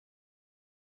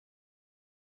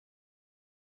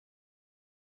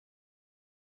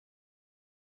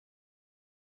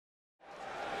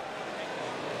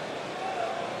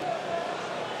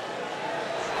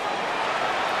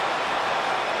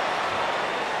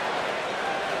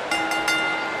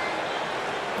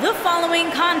The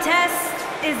following contest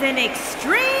is an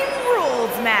Extreme Rules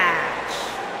match.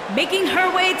 Making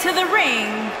her way to the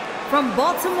ring from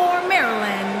Baltimore,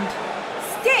 Maryland,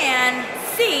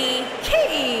 Stacy.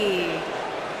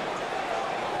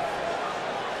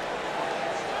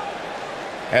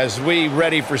 As we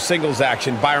ready for singles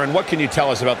action, Byron, what can you tell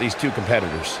us about these two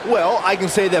competitors? Well, I can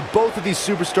say that both of these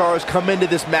superstars come into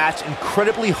this match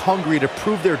incredibly hungry to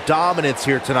prove their dominance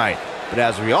here tonight. But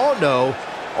as we all know,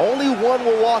 only one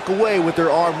will walk away with their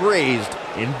arm raised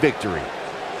in victory.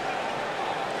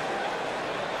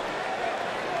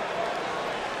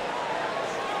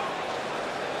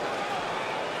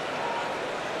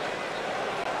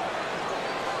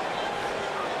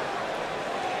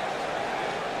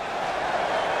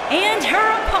 And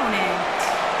her opponent,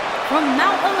 from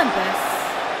Mount Olympus,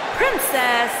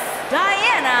 Princess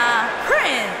Diana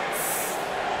Prince.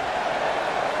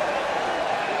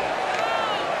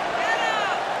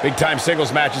 Big-time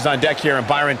singles matches on deck here, and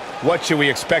Byron, what should we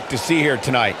expect to see here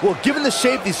tonight? Well, given the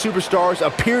shape these superstars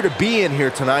appear to be in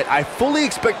here tonight, I fully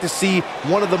expect to see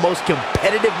one of the most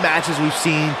competitive matches we've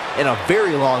seen in a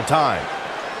very long time.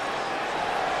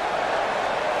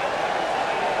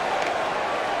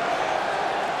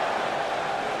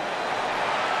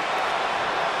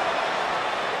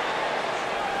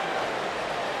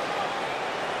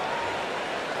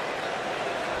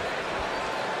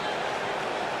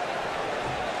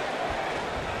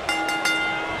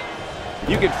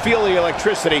 You can feel the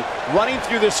electricity running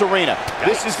through this arena.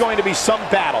 This is going to be some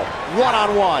battle,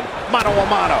 one-on-one,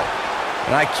 mano-a-mano.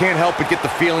 And I can't help but get the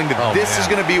feeling that this is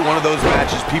going to be one of those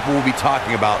matches people will be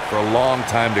talking about for a long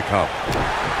time to come.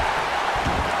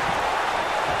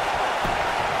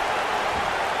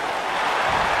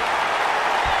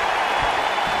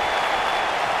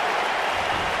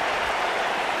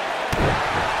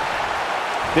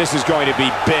 This is going to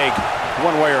be big,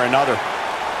 one way or another.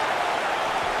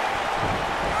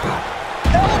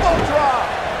 Elbow drop!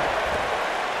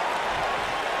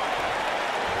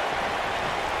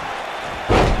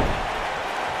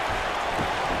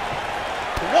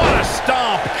 What a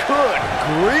stomp! Good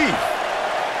grief!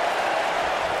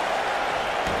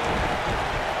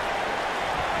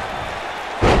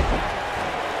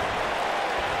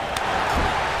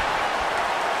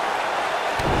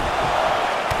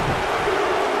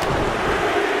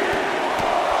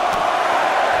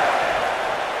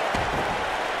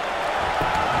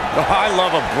 I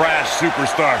love a brash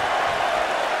superstar.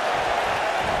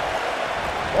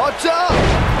 Watch out!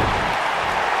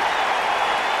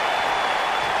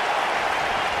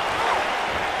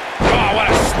 Oh, what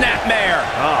a snapmare!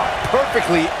 Oh,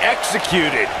 perfectly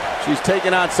executed. She's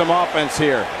taking on some offense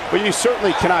here, but you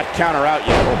certainly cannot counter out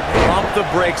yet. Pump the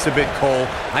brakes a bit, Cole.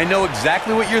 I know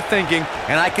exactly what you're thinking,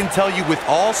 and I can tell you with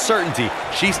all certainty,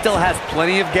 she still has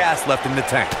plenty of gas left in the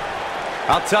tank.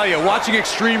 I'll tell you, watching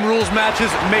Extreme Rules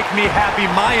matches make me happy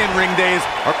my in-ring days.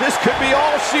 This could be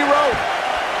all she wrote.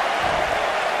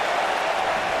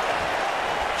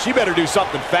 She better do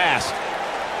something fast.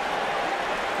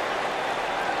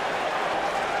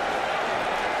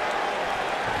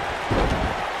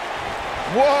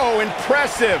 Whoa,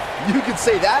 impressive. You could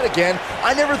say that again.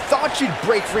 I never thought she'd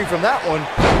break free from that one.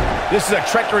 This is a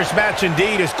treacherous match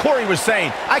indeed, as Corey was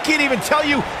saying. I can't even tell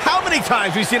you how many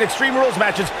times we've seen Extreme Rules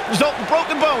matches result in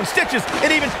broken bones, stitches,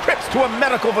 and even trips to a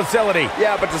medical facility.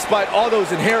 Yeah, but despite all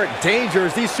those inherent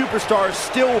dangers, these superstars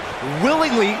still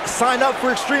willingly sign up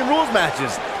for Extreme Rules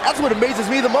matches. That's what amazes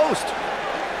me the most.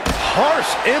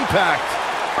 Harsh impact.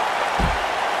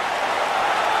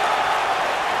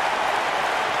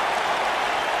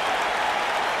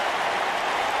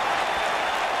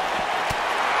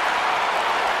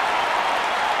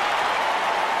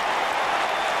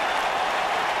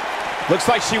 Looks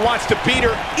like she wants to beat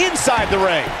her inside the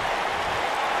ring.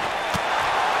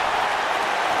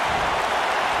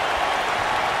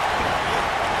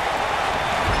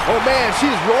 Oh man,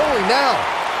 she's rolling now.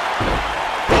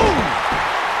 Boom!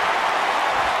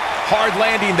 Hard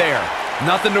landing there.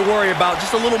 Nothing to worry about,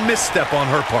 just a little misstep on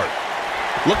her part.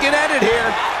 Looking at it here.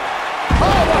 Oh,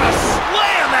 what a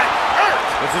slam that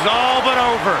hurt! This is all but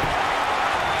over.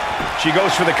 She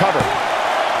goes for the cover.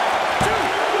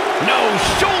 No,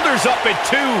 shoulders up at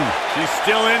 2. She's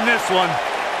still in this one.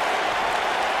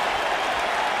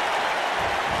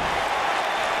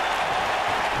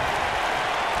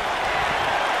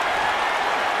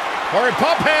 Hurry,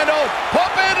 pump handle,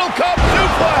 come,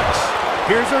 suplex.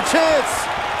 Here's her chance.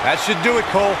 That should do it,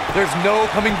 Cole. There's no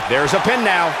coming. There's a pin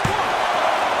now.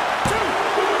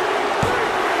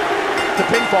 The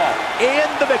pinfall and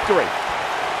the victory.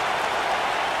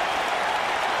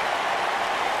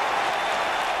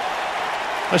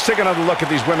 Let's take another look at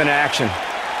these women in action.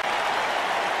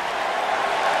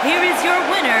 here is your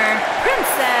winner,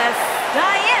 Princess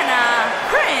Diana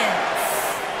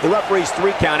Prince. The referee's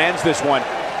 3 count ends this one.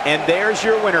 And there's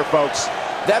your winner, folks.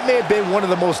 That may have been one of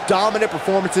the most dominant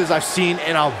performances I've seen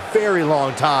in a very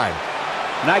long time.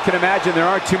 And I can imagine there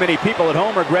aren't too many people at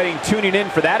home regretting tuning in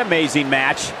for that amazing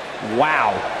match.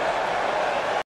 Wow.